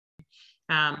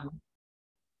All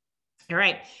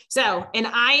right. So an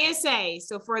ISA.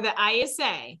 So for the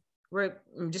ISA,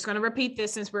 I'm just going to repeat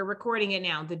this since we're recording it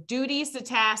now. The duties, the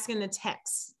task, and the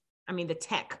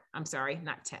tech. I'm sorry,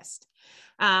 not test.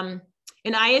 An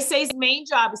ISA's main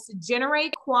job is to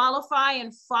generate, qualify,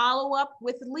 and follow up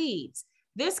with leads.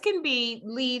 This can be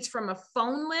leads from a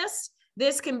phone list.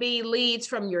 This can be leads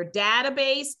from your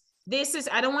database.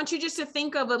 I don't want you just to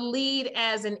think of a lead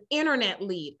as an internet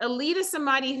lead. A lead is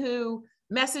somebody who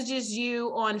messages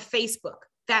you on Facebook.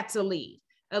 That's a lead.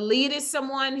 A lead is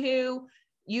someone who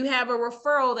you have a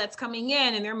referral that's coming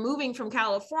in and they're moving from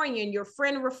California and your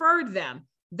friend referred them.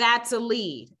 That's a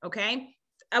lead, okay?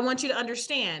 I want you to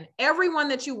understand, everyone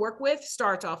that you work with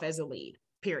starts off as a lead,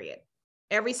 period.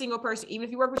 Every single person, even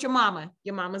if you work with your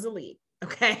mama's a lead,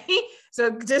 okay? So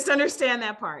just understand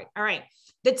that part. All right.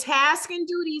 The tasks and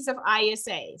duties of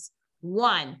ISAs.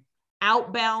 1,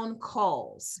 outbound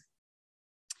calls.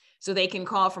 So they can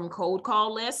call from cold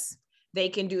call lists. They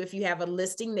can do, if you have a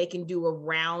listing, they can do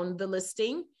around the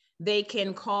listing. They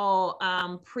can call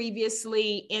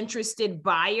previously interested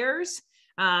buyers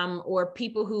or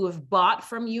people who have bought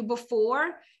from you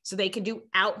before. So they can do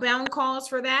outbound calls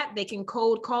for that. They can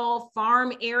cold call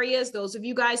farm areas. Those of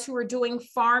you guys who are doing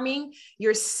farming,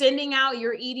 you're sending out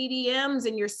your EDDMs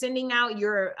and you're sending out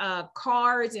your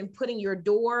cards and putting your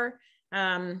door, what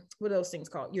are those things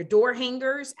called? Your door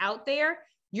hangers out there.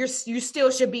 You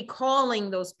still should be calling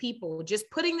those people.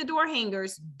 Just putting the door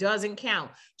hangers doesn't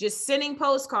count. Just sending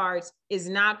postcards is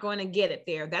not going to get it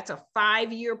there. That's a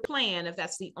 5-year plan if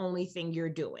that's the only thing you're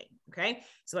doing. Okay,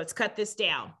 so let's cut this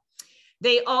down.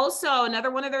 They also,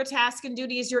 another one of their tasks and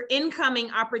duties is your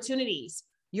incoming opportunities,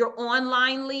 your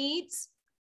online leads,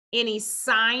 any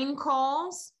sign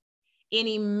calls,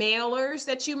 any mailers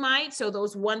that you might, so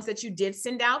those ones that you did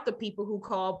send out, the people who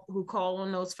call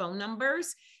on those phone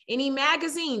numbers, any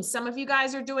magazines. Some of you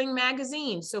guys are doing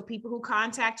magazines, so people who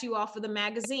contact you off of the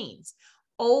magazines.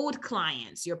 Old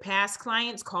clients, your past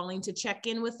clients, calling to check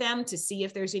in with them to see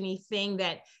if there's anything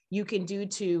that you can do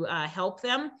to help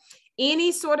them.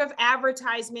 Any sort of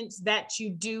advertisements that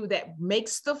you do that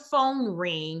makes the phone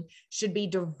ring should be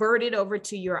diverted over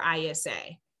to your ISA,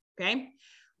 okay?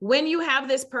 When you have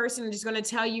this person, I'm just going to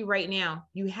tell you right now,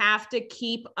 you have to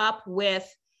keep up with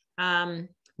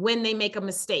when they make a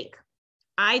mistake.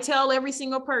 I tell every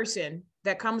single person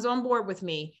that comes on board with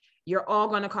me, you're all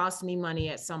going to cost me money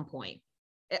at some point.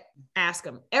 Ask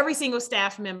them. Every single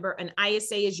staff member, an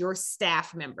ISA is your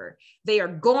staff member. They are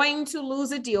going to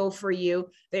lose a deal for you.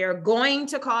 They are going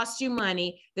to cost you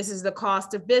money. This is the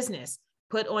cost of business.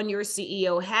 Put on your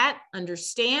CEO hat.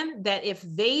 Understand that if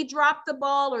they drop the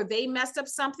ball or they messed up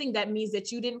something, that means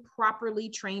that you didn't properly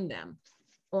train them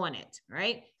on it,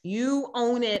 right? You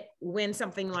own it when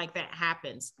something like that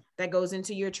happens. That goes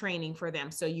into your training for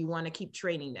them. So you want to keep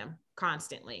training them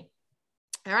constantly.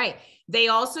 All right. They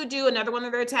also do, another one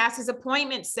of their tasks is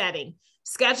appointment setting,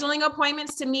 scheduling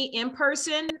appointments to meet in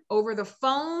person, over the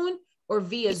phone, or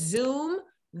via Zoom.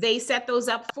 They set those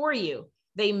up for you.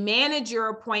 They manage your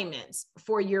appointments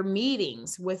for your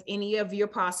meetings with any of your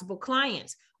possible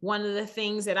clients. One of the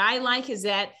things that I like is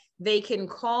that they can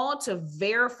call to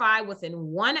verify within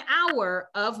 1 hour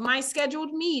of my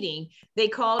scheduled meeting. They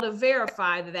call to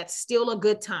verify that that's still a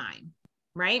good time,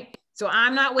 right? So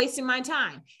I'm not wasting my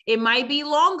time. It might be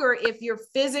longer if you're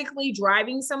physically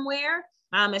driving somewhere,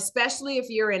 especially if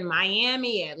you're in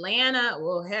Miami, Atlanta,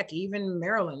 well, heck, even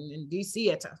Maryland and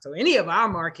DC. So any of our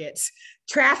markets,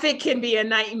 traffic can be a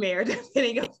nightmare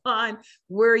depending upon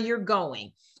where you're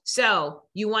going. So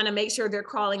you want to make sure they're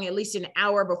calling at least an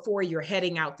hour before you're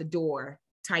heading out the door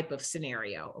type of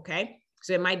scenario, okay?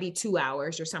 So it might be 2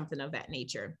 hours or something of that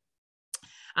nature.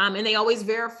 And they always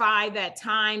verify that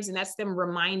times, and that's them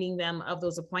reminding them of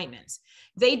those appointments.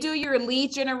 They do your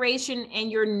lead generation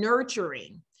and your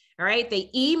nurturing, all right? They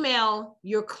email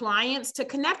your clients to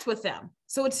connect with them.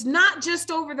 So it's not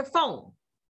just over the phone, all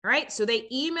right? So they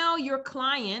email your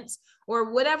clients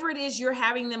or whatever it is you're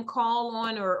having them call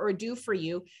on or do for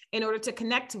you in order to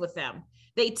connect with them.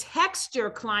 They text your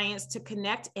clients to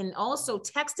connect, and also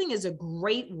texting is a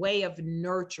great way of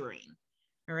nurturing.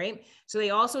 All right. So they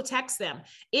also text them.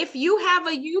 If you have a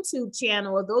YouTube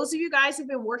channel, or those of you guys who've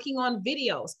been working on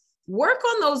videos, work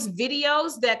on those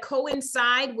videos that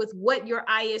coincide with what your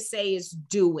ISA is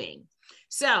doing.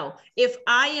 So if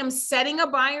I am setting a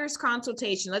buyer's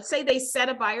consultation, let's say they set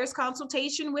a buyer's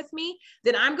consultation with me,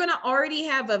 then I'm going to already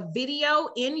have a video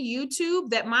in YouTube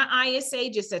that my ISA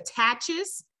just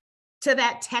attaches to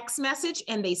that text message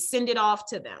and they send it off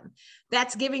to them.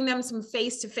 That's giving them some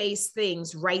face-to-face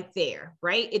things right there,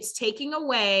 right? It's taking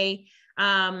away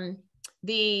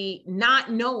the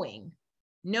not knowing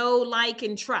know, like,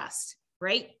 and trust,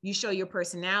 right? You show your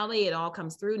personality, it all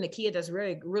comes through. Nakia does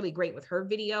really, really great with her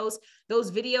videos.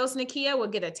 Those videos, Nakia, will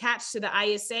get attached to the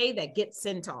ISA that gets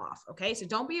sent off, okay? So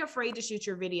don't be afraid to shoot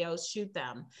your videos, shoot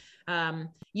them.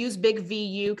 Use Big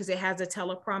VU because it has a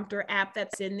teleprompter app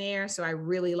that's in there. So I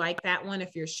really like that one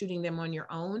if you're shooting them on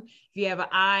your own. If you have an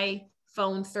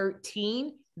iPhone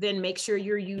 13, then make sure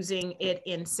you're using it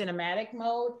in cinematic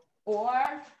mode,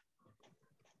 or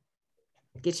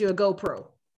get you a GoPro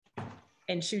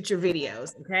and shoot your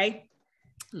videos, okay?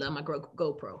 Love my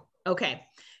GoPro. Okay,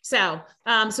 so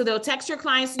they'll text your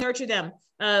clients to nurture them.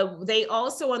 They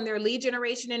also, on their lead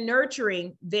generation and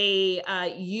nurturing, they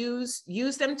use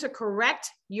them to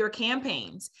correct your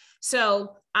campaigns.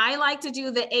 So I like to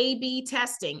do the A/B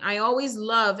testing. I always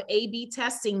love A/B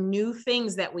testing new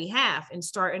things that we have and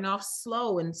starting off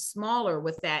slow and smaller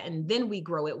with that. And then we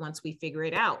grow it once we figure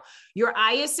it out. Your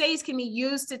ISAs can be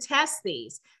used to test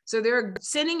these. So they're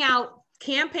sending out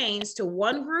campaigns to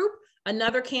one group,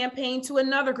 another campaign to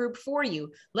another group for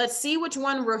you. Let's see which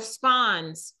one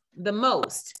responds the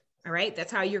most. All right,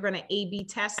 that's how you're going to A/B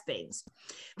test things.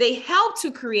 They help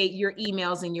to create your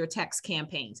emails and your text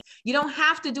campaigns. You don't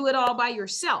have to do it all by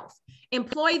yourself.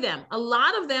 Employ them. A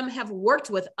lot of them have worked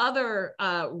with other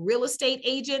real estate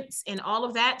agents and all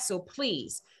of that. So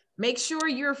please make sure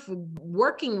you're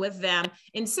working with them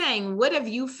and saying, what have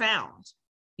you found?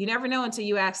 You never know until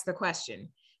you ask the question.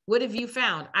 What have you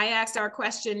found? I asked our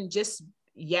question just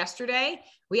yesterday.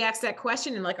 We asked that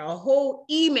question and like a whole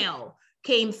email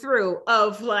came through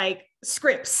of like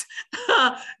scripts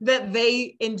that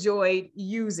they enjoyed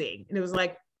using. And it was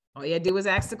like, all you had to do was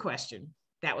ask the question.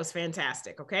 That was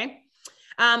fantastic. Okay.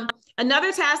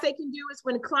 Another task they can do is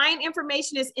when client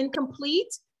information is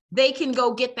incomplete, they can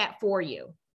go get that for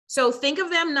you. So think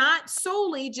of them not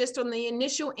solely just on the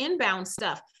initial inbound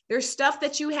stuff. There's stuff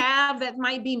that you have that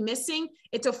might be missing.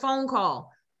 It's a phone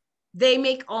call. They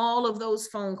make all of those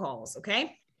phone calls.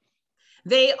 Okay.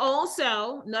 They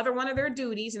also, another one of their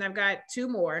duties, and I've got 2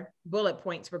 more bullet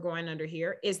points we're going under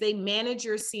here, is they manage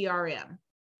your CRM.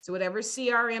 So whatever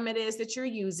CRM it is that you're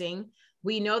using,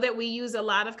 we know that we use a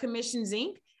lot of Commissions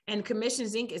Inc. And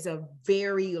Commissions Inc. is a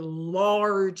very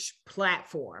large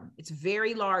platform. It's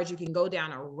very large. You can go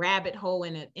down a rabbit hole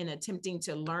in attempting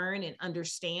to learn and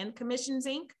understand Commissions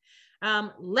Inc.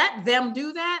 Let them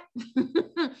do that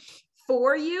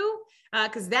for you.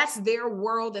 Because that's their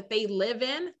world that they live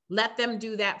in. Let them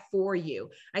do that for you.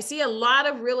 I see a lot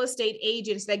of real estate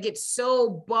agents that get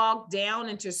so bogged down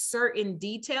into certain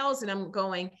details. And I'm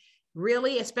going,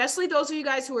 really? Especially those of you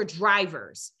guys who are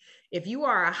drivers. If you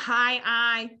are a high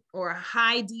I or a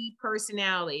high D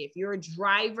personality, if you're a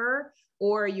driver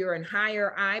or you're a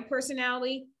higher I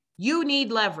personality, you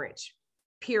need leverage,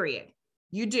 period.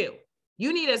 You do.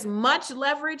 You need as much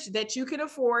leverage that you can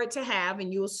afford to have,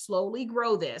 and you'll slowly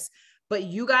grow this. But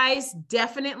you guys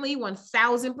definitely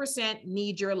 1000%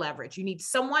 need your leverage. You need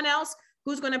someone else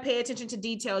who's going to pay attention to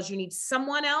details. You need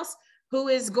someone else who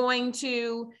is going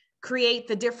to create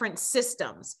the different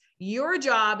systems. Your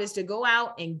job is to go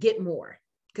out and get more,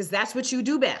 because that's what you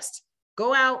do best.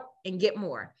 Go out and get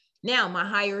more. Now, my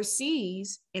higher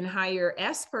C's and higher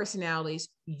S personalities,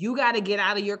 you got to get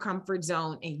out of your comfort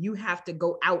zone and you have to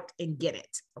go out and get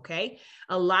it. Okay.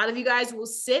 A lot of you guys will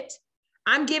sit.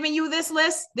 I'm giving you this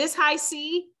list, this high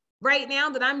C right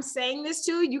now that I'm saying this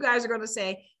to. You guys are going to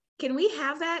say, can we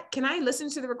have that? Can I listen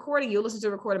to the recording? You'll listen to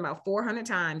the recording about 400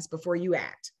 times before you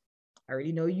act. I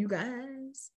already know you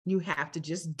guys. You have to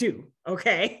just do.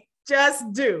 Okay.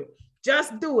 Just do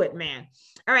it, man.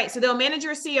 All right. So they'll manage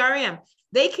your CRM.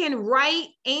 They can write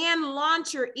and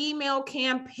launch your email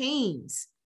campaigns.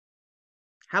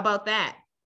 How about that?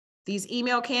 These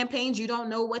email campaigns, you don't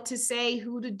know what to say,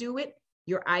 who to do it.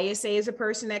 Your ISA is a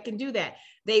person that can do that.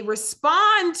 They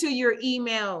respond to your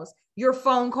emails, your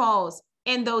phone calls,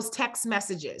 and those text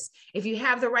messages. If you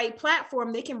have the right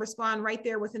platform, they can respond right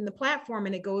there within the platform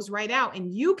and it goes right out.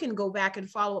 And you can go back and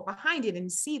follow up behind it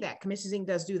and see that. Commissions Inc.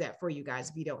 does do that for you guys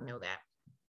if you don't know that.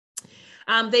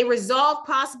 They resolve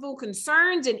possible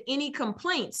concerns and any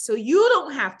complaints. So you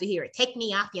don't have to hear it. Take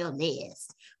me off your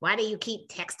list. Why do you keep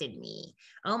texting me?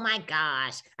 Oh my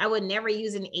gosh, I would never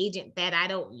use an agent that I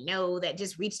don't know that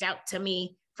just reached out to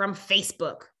me from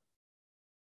Facebook.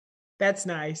 That's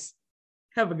nice.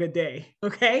 Have a good day.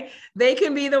 Okay. They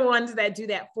can be the ones that do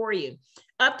that for you.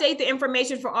 Update the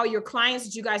information for all your clients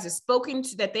that you guys have spoken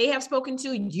to, that they have spoken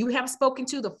to, you have spoken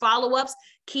to, the follow-ups,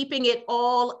 keeping it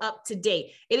all up to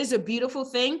date. It is a beautiful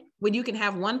thing when you can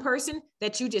have one person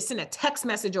that you just send a text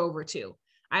message over to.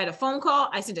 I had a phone call,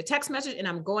 I sent a text message, and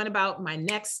I'm going about my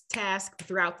next task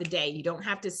throughout the day. You don't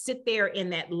have to sit there in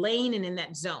that lane and in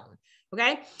that zone.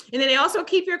 Okay. And then they also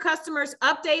keep your customers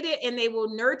updated and they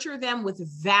will nurture them with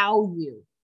value.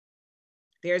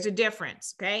 There's a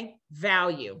difference. Okay.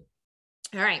 Value.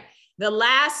 All right. The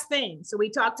last thing. So we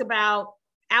talked about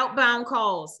outbound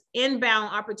calls,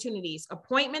 inbound opportunities,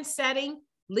 appointment setting,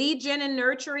 lead gen and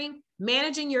nurturing,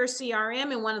 managing your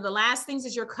CRM. And one of the last things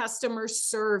is your customer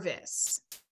service.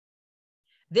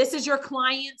 This is your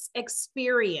client's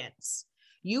experience.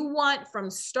 You want from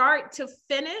start to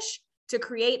finish to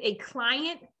create a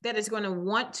client that is going to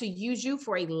want to use you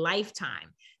for a lifetime.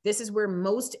 This is where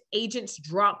most agents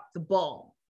drop the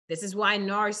ball. This is why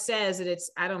NAR says that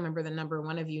it's, I don't remember the number,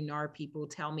 one of you NAR people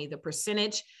tell me the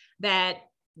percentage that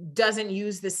doesn't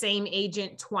use the same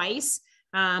agent twice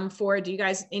do you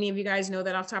guys, any of you guys know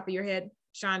that off the top of your head?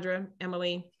 Chandra,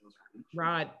 Emily,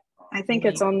 Rod? I think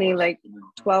it's only like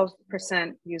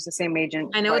 12% use the same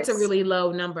agent. I know twice. It's a really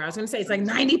low number. I was going to say it's like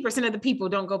 90% of the people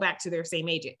don't go back to their same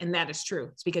agent. And that is true.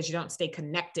 It's because you don't stay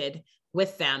connected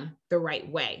with them the right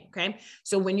way. Okay.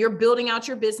 So when you're building out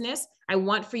your business, I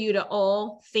want for you to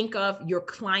all think of your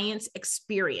client's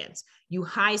experience. You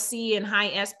high C and high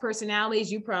S personalities,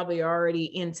 you probably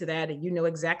already into that and you know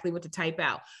exactly what to type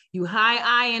out. You high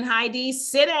I and high D,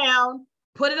 sit down,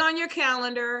 put it on your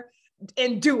calendar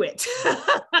and do it.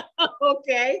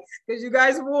 Okay. Because you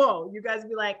guys won't. You guys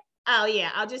be like, oh yeah,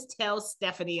 I'll just tell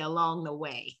Stephanie along the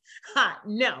way.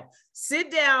 No,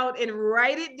 sit down and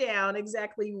write it down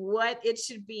exactly what it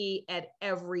should be at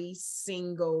every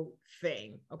single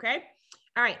thing. Okay.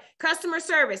 All right. Customer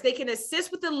service. They can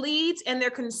assist with the leads and their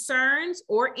concerns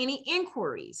or any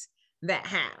inquiries that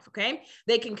have. Okay.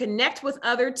 They can connect with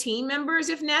other team members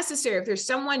if necessary. If there's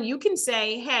someone you can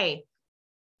say, hey,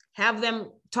 have them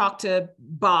talk to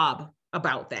Bob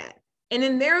about that. And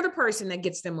then they're the person that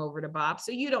gets them over to Bob.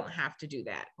 So you don't have to do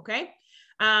that. Okay.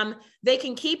 They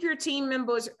can keep your team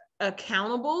members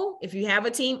accountable if you have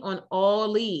a team on all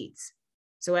leads.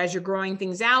 So as you're growing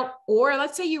things out, or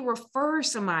let's say you refer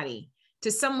somebody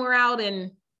to somewhere out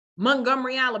in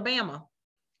Montgomery, Alabama.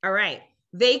 All right.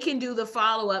 They can do the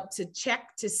follow-up to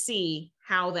check to see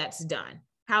how that's done,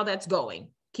 how that's going.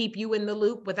 Keep you in the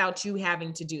loop without you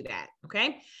having to do that.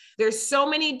 Okay. There's so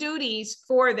many duties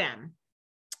for them.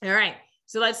 All right.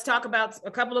 So let's talk about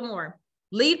a couple of more.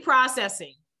 Lead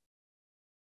processing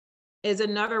is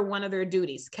another one of their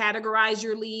duties. Categorize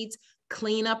your leads,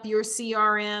 clean up your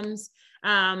CRMs,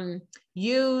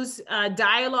 use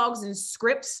dialogues and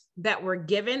scripts that were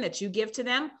given that you give to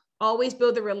them. Always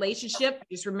build a relationship.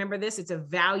 Just remember this, it's a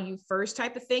value first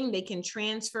type of thing. They can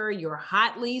transfer your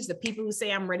hot leads, the people who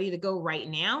say, I'm ready to go right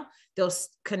now. They'll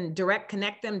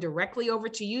connect them directly over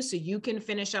to you so you can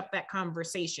finish up that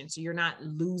conversation. So you're not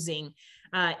losing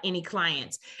any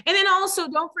clients. And then also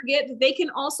don't forget that they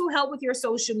can also help with your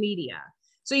social media.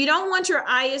 So you don't want your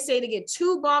ISA to get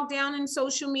too bogged down in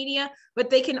social media, but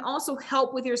they can also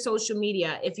help with your social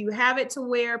media. If you have it to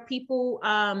where people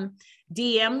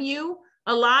DM you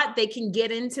a lot, they can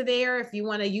get into there. If you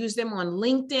want to use them on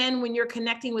LinkedIn, when you're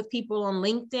connecting with people on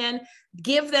LinkedIn,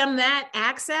 give them that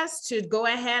access to go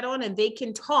ahead on and they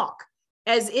can talk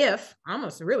as if,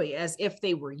 almost really as if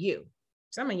they were you.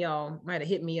 Some of y'all might have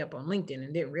hit me up on LinkedIn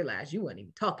and didn't realize you weren't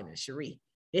even talking to Cheri.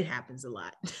 It happens a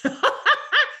lot.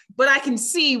 But I can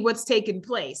see what's taking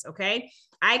place, okay?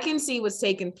 I can see what's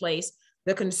taking place.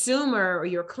 The consumer or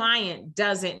your client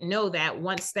doesn't know that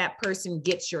once that person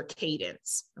gets your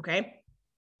cadence, okay?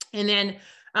 And then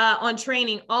on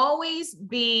training, always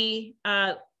be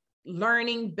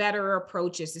learning better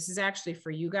approaches. This is actually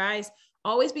for you guys.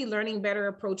 Always be learning better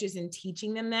approaches and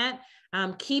teaching them that.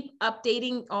 Keep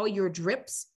updating all your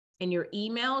drips and your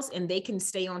emails, and they can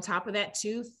stay on top of that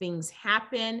too. Things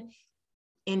happen.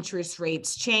 Interest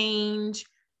rates change.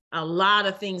 A lot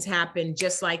of things happen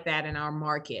just like that in our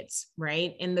markets,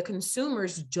 right? And the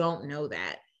consumers don't know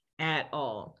that at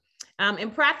all.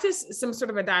 And practice some sort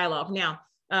of a dialogue. Now,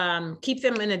 keep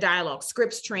them in a dialogue,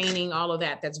 scripts, training, all of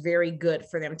that. That's very good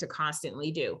for them to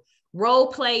constantly do. Role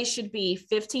play should be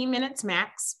 15 minutes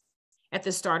max at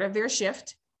the start of their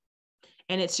shift.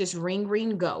 And it's just ring,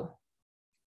 ring, go.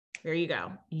 There you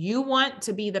go. You want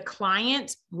to be the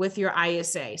client with your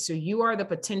ISA. So you are the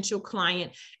potential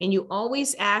client and you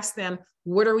always ask them,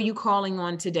 what are you calling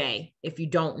on today? If you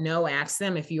don't know, ask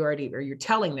them. If you already, or you're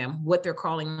telling them what they're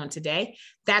calling on today,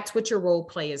 that's what your role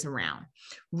play is around.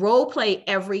 Role play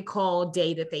every call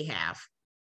day that they have.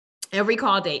 Every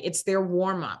call day, it's their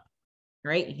warm up,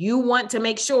 right? You want to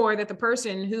make sure that the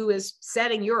person who is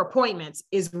setting your appointments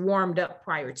is warmed up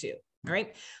prior to, all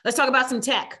right? Let's talk about some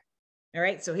tech. All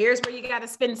right. So here's where you got to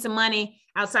spend some money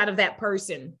outside of that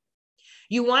person.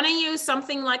 You want to use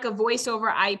something like a voice over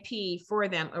IP for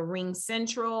them, a Ring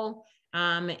Central,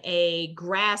 a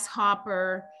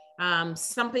grasshopper,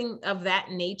 something of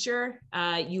that nature,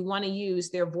 you want to use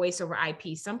their voice over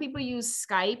IP. Some people use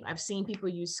Skype. I've seen people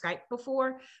use Skype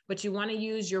before, but you want to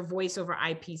use your voice over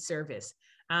IP service.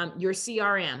 Your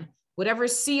CRM, whatever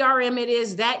CRM it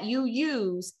is that you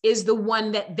use is the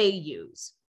one that they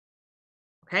use.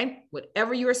 Okay.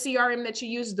 Whatever your CRM that you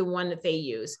use is the one that they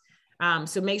use.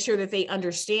 So make sure that they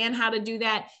understand how to do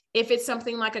that. If it's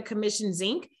something like a Commissions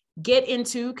Inc., get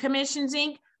into Commissions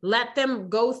Inc., let them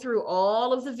go through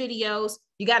all of the videos.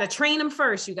 You got to train them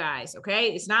first, you guys.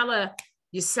 Okay. It's not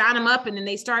you sign them up and then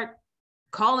they start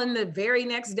calling the very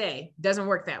next day. Doesn't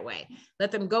work that way.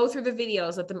 Let them go through the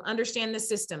videos, let them understand the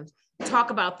systems, talk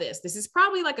about this. This is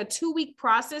probably like a 2-week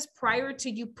process prior to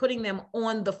you putting them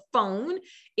on the phone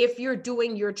if you're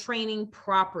doing your training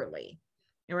properly.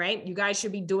 All right. You guys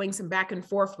should be doing some back and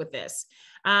forth with this.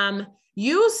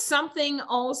 Use something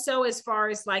also as far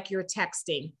as like your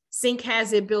texting. Sync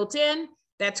has it built in.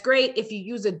 That's great. If you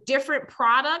use a different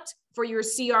product for your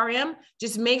CRM,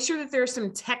 just make sure that there's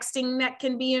some texting that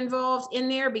can be involved in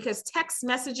there because text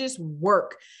messages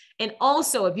work. And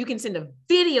also if you can send a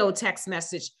video text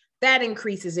message, that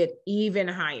increases it even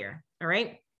higher. All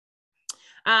right.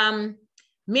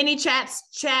 Mini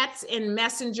chats and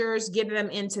messengers, get them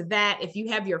into that. If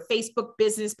you have your Facebook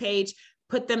business page,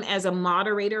 put them as a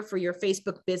moderator for your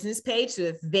Facebook business page so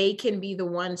that they can be the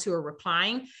ones who are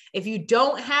replying. If you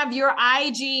don't have your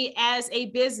IG as a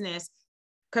business,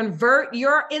 convert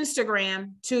your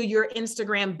Instagram to your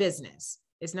Instagram business.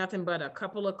 It's nothing but a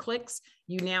couple of clicks.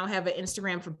 You now have an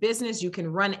Instagram for business. You can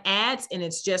run ads and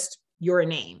it's just your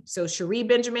name. So Cheri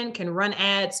Benjamin can run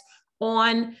ads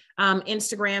on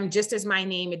Instagram just as my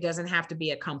name. It doesn't have to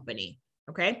be a company.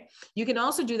 Okay. You can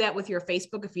also do that with your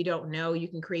Facebook. If you don't know, you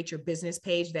can create your business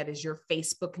page that is your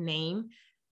Facebook name,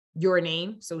 your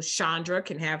name. So Chandra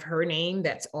can have her name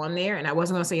that's on there. And I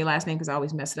wasn't going to say your last name because I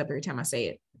always mess it up every time I say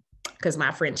it because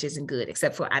my French isn't good,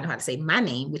 except for I know how to say my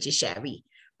name, which is Cheri,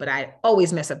 but I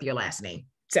always mess up your last name.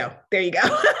 So there you go.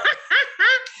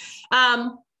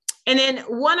 And then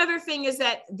one other thing is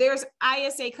that there's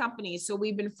ISA companies. So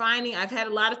we've been finding, I've had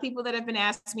a lot of people that have been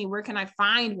asking me, where can I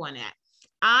find one at?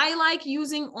 I like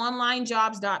using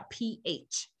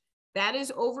onlinejobs.ph. That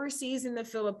is overseas in the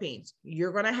Philippines.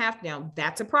 You're going to have, now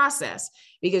that's a process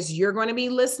because you're going to be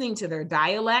listening to their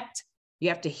dialect. You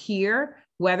have to hear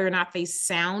whether or not they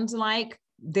sound like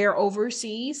they're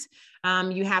overseas.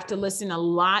 You have to listen a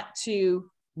lot to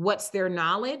what's their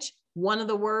knowledge. One of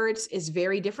the words is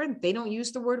very different. They don't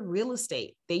use the word real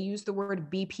estate. They use the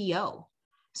word BPO.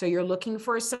 So you're looking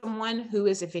for someone who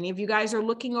is, if any of you guys are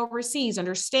looking overseas,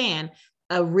 understand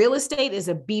a real estate is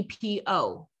a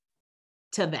BPO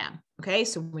to them. Okay.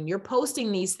 So when you're posting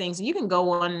these things, you can go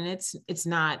on and it's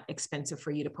not expensive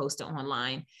for you to post an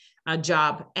online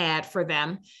job ad for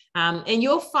them. And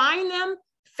you'll find them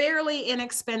fairly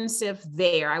inexpensive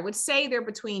there. I would say they're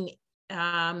between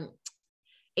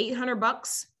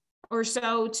 $800 or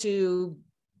so to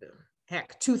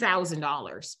heck,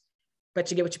 $2,000,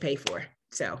 but you get what you pay for.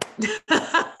 So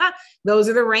those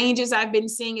are the ranges I've been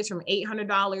seeing. It's from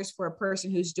 $800 for a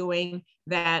person who's doing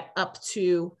that up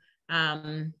to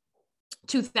 $2,000. And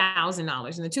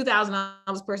the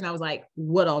 $2,000 person, I was like,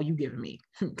 what all you giving me?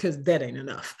 Because that ain't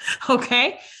enough.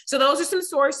 Okay. So those are some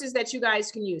sources that you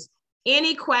guys can use.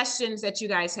 Any questions that you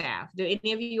guys have? Do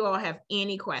any of you all have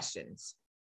any questions?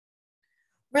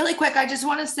 Really quick, I just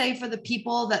want to say for the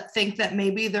people that think that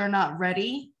maybe they're not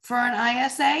ready for an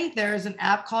ISA, there's an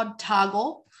app called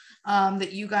Toggle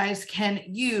that you guys can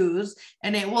use,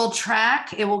 and it will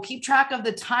keep track of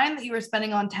the time that you are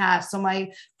spending on tasks. So my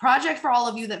project for all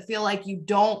of you that feel like you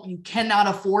cannot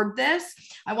afford this,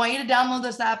 I want you to download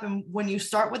this app. And when you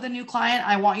start with a new client,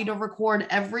 I want you to record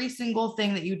every single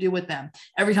thing that you do with them.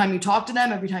 Every time you talk to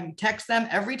them, every time you text them,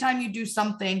 every time you do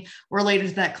something related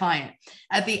to that client.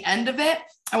 At the end of it,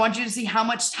 I want you to see how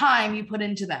much time you put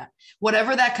into that.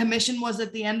 Whatever that commission was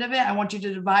at the end of it, I want you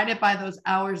to divide it by those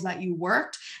hours that you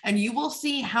worked, and you will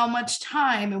see how much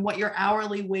time and what your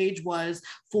hourly wage was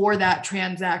for that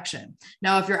transaction.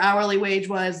 Now, if your hourly wage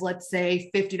was, let's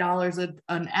say, $50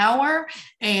 an hour,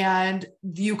 and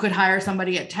you could hire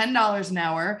somebody at $10 an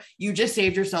hour, you just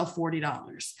saved yourself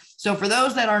 $40. So for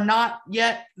those that are not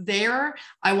yet there,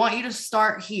 I want you to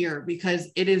start here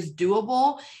because it is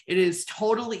doable. It is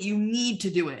totally, you need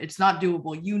to do it. It's not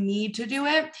doable. You need to do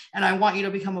it. And I want you to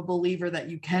become a believer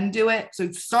that you can do it.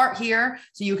 So start here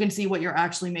so you can see what you're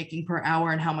actually making per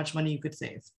hour and how much money you could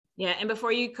save. Yeah. And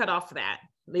before you cut off that,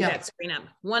 leave that screen up.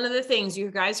 One of the things you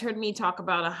guys heard me talk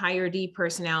about, a higher D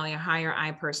personality, a higher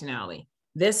I personality.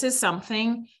 This is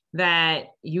something that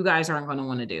you guys aren't going to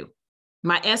want to do.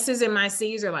 My S's and my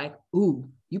C's are like, ooh,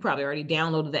 you probably already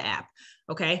downloaded the app.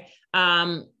 Okay.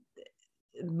 My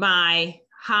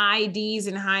high D's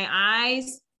and high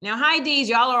I's. Now, high D's,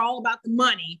 y'all are all about the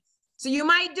money. So you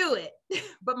might do it.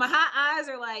 But my high I's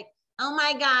are like, oh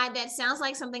my God, that sounds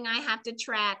like something I have to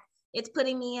track. It's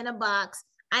putting me in a box.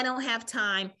 I don't have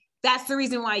time. That's the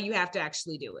reason why you have to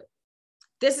actually do it.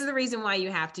 This is the reason why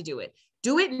you have to do it.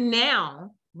 Do it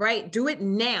now, right? Do it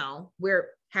now. We're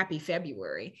happy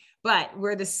February, but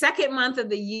we're the second month of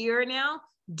the year now.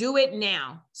 Do it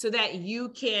now so that you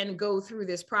can go through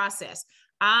this process.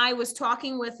 I was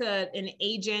talking with an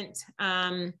agent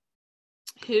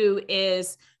who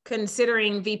is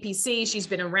considering VPC. She's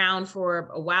been around for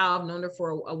a while. I've known her for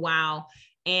a while.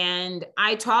 And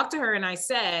I talked to her and I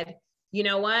said, you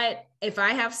know what? If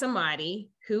I have somebody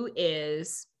who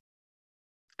is,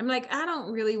 I'm like, I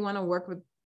don't really want to work with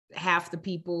half the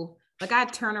people. Like I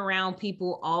turn around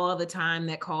people all the time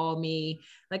that call me.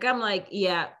 Like, I'm like,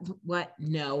 yeah, what?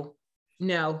 No,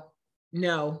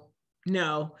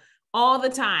 all the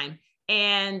time.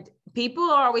 And people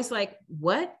are always like,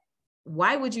 what?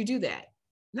 Why would you do that?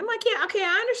 And I'm like, yeah, okay,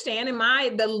 I understand.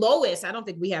 And the lowest, I don't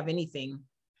think we have anything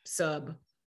sub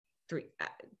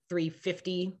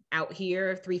 350 out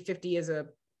here. 350 is a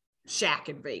shack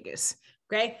in Vegas.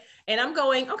 Okay. And I'm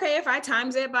going, okay, if I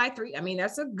times it by 3, I mean,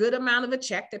 that's a good amount of a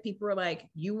check that people are like,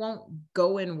 you won't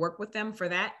go and work with them for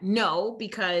that? No,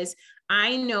 because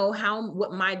I know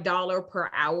what my dollar per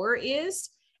hour is,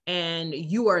 and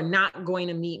you are not going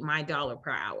to meet my dollar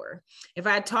per hour. If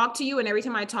I talk to you and every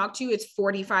time I talk to you, it's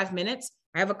 45 minutes.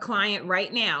 I have a client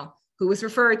right now who was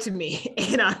referred to me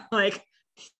and I'm like,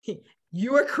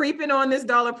 you are creeping on this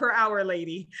dollar per hour,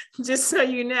 lady, just so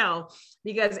you know,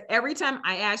 because every time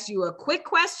I ask you a quick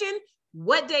question,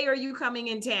 what day are you coming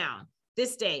in town?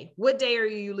 This day, what day are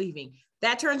you leaving?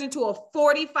 That turns into a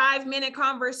 45-minute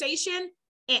conversation.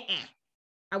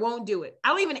 I won't do it. I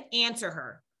don't even answer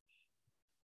her.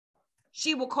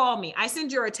 She will call me. I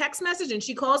send her a text message and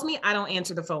she calls me. I don't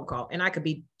answer the phone call. And I could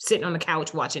be sitting on the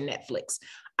couch watching Netflix.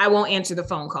 I won't answer the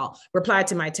phone call. Reply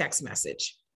to my text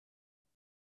message.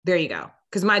 There you go.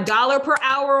 Because my dollar per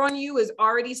hour on you is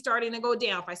already starting to go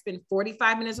down. If I spend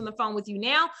 45 minutes on the phone with you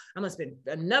now, I'm going to spend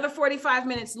another 45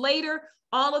 minutes later.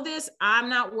 All of this, I'm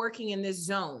not working in this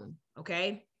zone.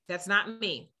 Okay. That's not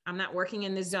me. I'm not working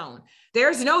in this zone.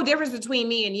 There's no difference between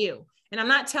me and you. And I'm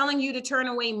not telling you to turn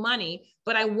away money,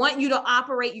 but I want you to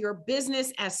operate your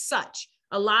business as such.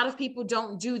 A lot of people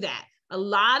don't do that. A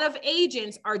lot of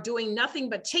agents are doing nothing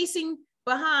but chasing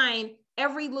behind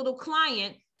every little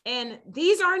client. And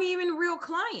these aren't even real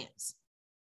clients.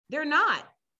 They're not.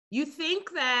 You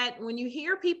think that when you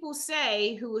hear people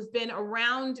say who have been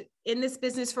around in this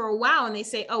business for a while and they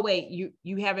say, oh, wait,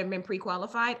 you haven't been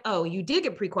pre-qualified? Oh, you did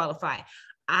get pre-qualified.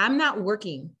 I'm not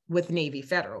working with Navy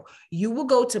Federal. You will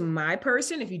go to my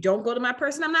person. If you don't go to my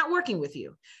person, I'm not working with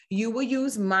you. You will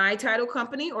use my title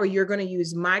company or you're going to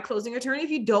use my closing attorney. If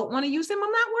you don't want to use them,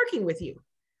 I'm not working with you.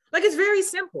 Like, it's very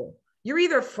simple. You're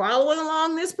either following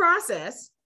along this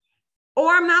process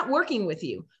or I'm not working with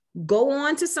you. Go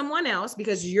on to someone else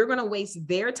because you're going to waste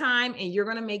their time and you're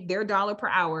going to make their dollar per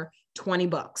hour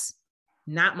 $20,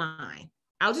 not mine.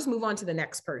 I'll just move on to the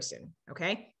next person.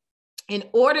 Okay. In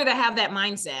order to have that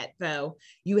mindset, though,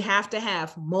 you have to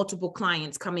have multiple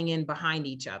clients coming in behind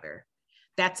each other.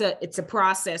 It's a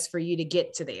process for you to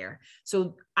get to there.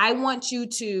 So I want you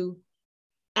to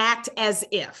act as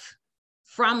if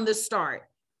from the start.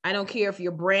 I don't care if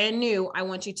you're brand new. I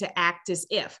want you to act as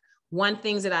if. One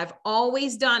thing that I've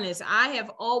always done is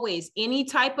any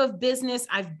type of business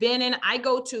I've been in, I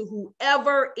go to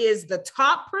whoever is the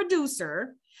top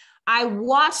producer. I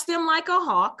watch them like a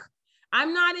hawk.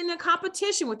 I'm not in a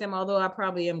competition with them, although I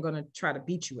probably am going to try to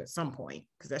beat you at some point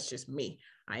because that's just me.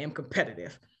 I am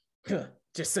competitive,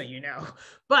 just so you know.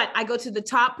 But I go to the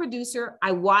top producer.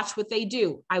 I watch what they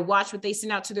do. I watch what they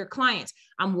send out to their clients.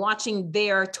 I'm watching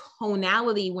their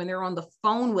tonality when they're on the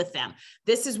phone with them.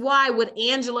 This is why what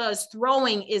Angela is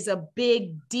throwing is a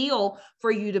big deal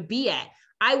for you to be at.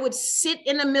 I would sit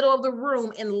in the middle of the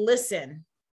room and listen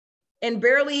and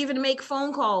barely even make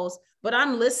phone calls, but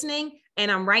I'm listening and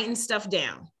I'm writing stuff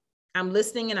down. I'm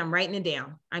listening and I'm writing it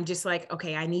down. I'm just like,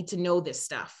 okay, I need to know this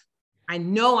stuff. I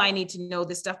know I need to know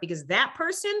this stuff because that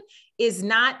person is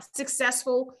not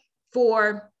successful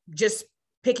for just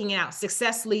picking it out.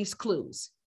 Success leaves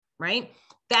clues, right?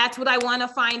 That's what I want to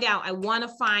find out. I want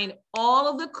to find all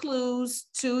of the clues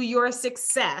to your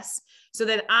success so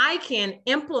that I can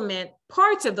implement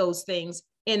parts of those things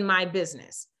in my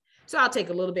business. So I'll take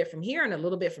a little bit from here and a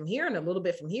little bit from here and a little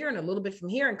bit from here and a little bit from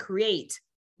here and create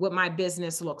what my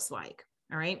business looks like.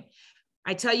 All right.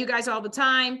 I tell you guys all the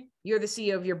time, you're the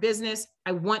CEO of your business.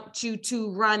 I want you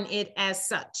to run it as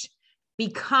such. Be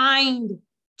kind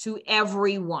to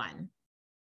everyone.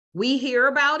 We hear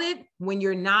about it when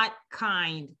you're not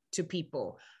kind to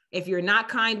people. If you're not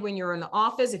kind when you're in the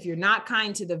office, if you're not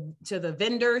kind to the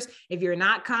vendors, if you're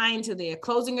not kind to the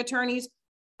closing attorneys,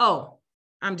 oh,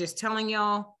 I'm just telling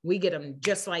y'all, we get them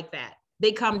just like that.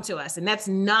 They come to us, and that's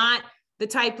not the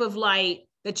type of light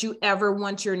that you ever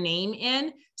want your name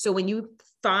in. So when you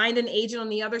find an agent on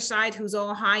the other side who's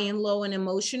all high and low and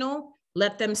emotional,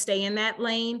 let them stay in that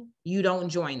lane. You don't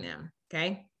join them,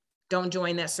 okay? Don't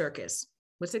join that circus.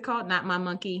 What's it called? Not my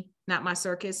monkey, not my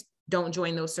circus. Don't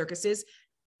join those circuses.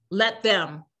 Let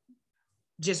them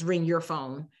just ring your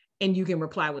phone and you can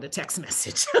reply with a text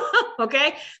message.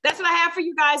 Okay. That's what I have for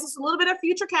you guys. It's a little bit of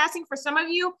future casting for some of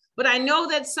you, but I know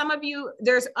that some of you,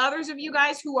 there's others of you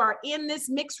guys who are in this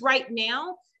mix right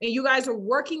now, and you guys are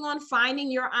working on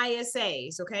finding your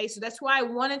ISAs. Okay. So that's why I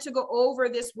wanted to go over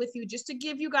this with you, just to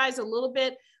give you guys a little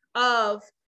bit of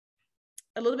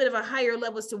a higher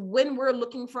level as to when we're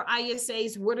looking for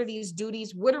ISAs, what are these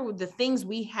duties, what are the things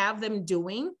we have them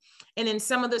doing, and then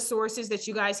some of the sources that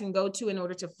you guys can go to in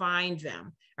order to find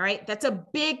them. All right, that's a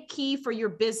big key for your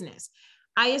business.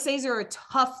 ISAs are a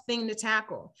tough thing to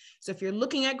tackle. So if you're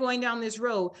looking at going down this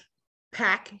road,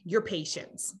 pack your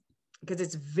patience, because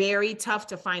it's very tough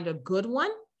to find a good one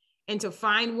and to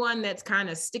find one that's kind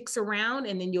of sticks around,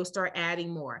 and then you'll start adding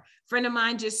more. A friend of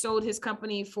mine just sold his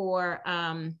company for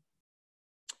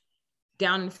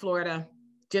down in Florida,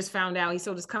 just found out he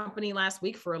sold his company last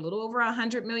week for a little over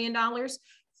 $100 million,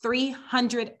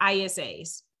 300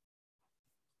 ISAs.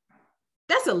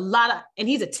 That's a lot and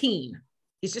he's a team.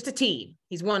 He's just a team.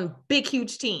 He's one big,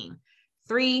 huge team.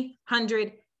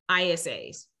 300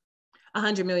 ISAs.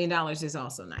 $100 million is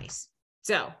also nice.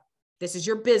 So this is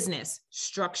your business.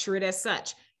 Structure it as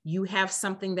such. You have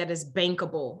something that is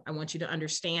bankable. I want you to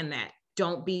understand that.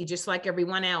 Don't be just like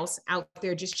everyone else out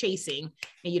there just chasing,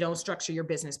 and you don't structure your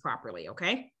business properly,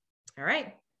 okay? All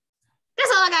right.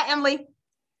 That's all I got, Emily.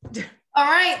 All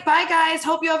right. Bye, guys.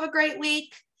 Hope you have a great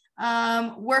week.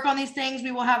 Work on these things.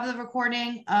 We will have the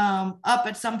recording up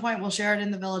at some point. We'll share it in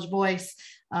the Village Voice.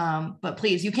 But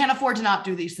please, you can't afford to not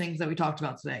do these things that we talked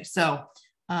about today. So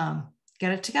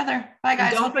get it together. Bye,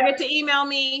 guys. And don't forget to email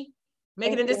me.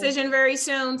 Making a decision very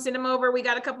soon. Send them over. We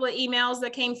got a couple of emails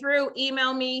that came through.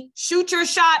 Email me. Shoot your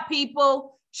shot,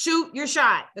 people. Shoot your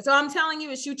shot. That's all I'm telling you,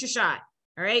 is shoot your shot.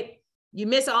 All right. You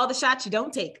miss all the shots you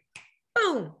don't take.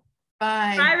 Boom.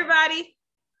 Bye. Bye, everybody.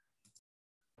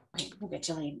 Wait, we'll get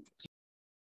Jillian.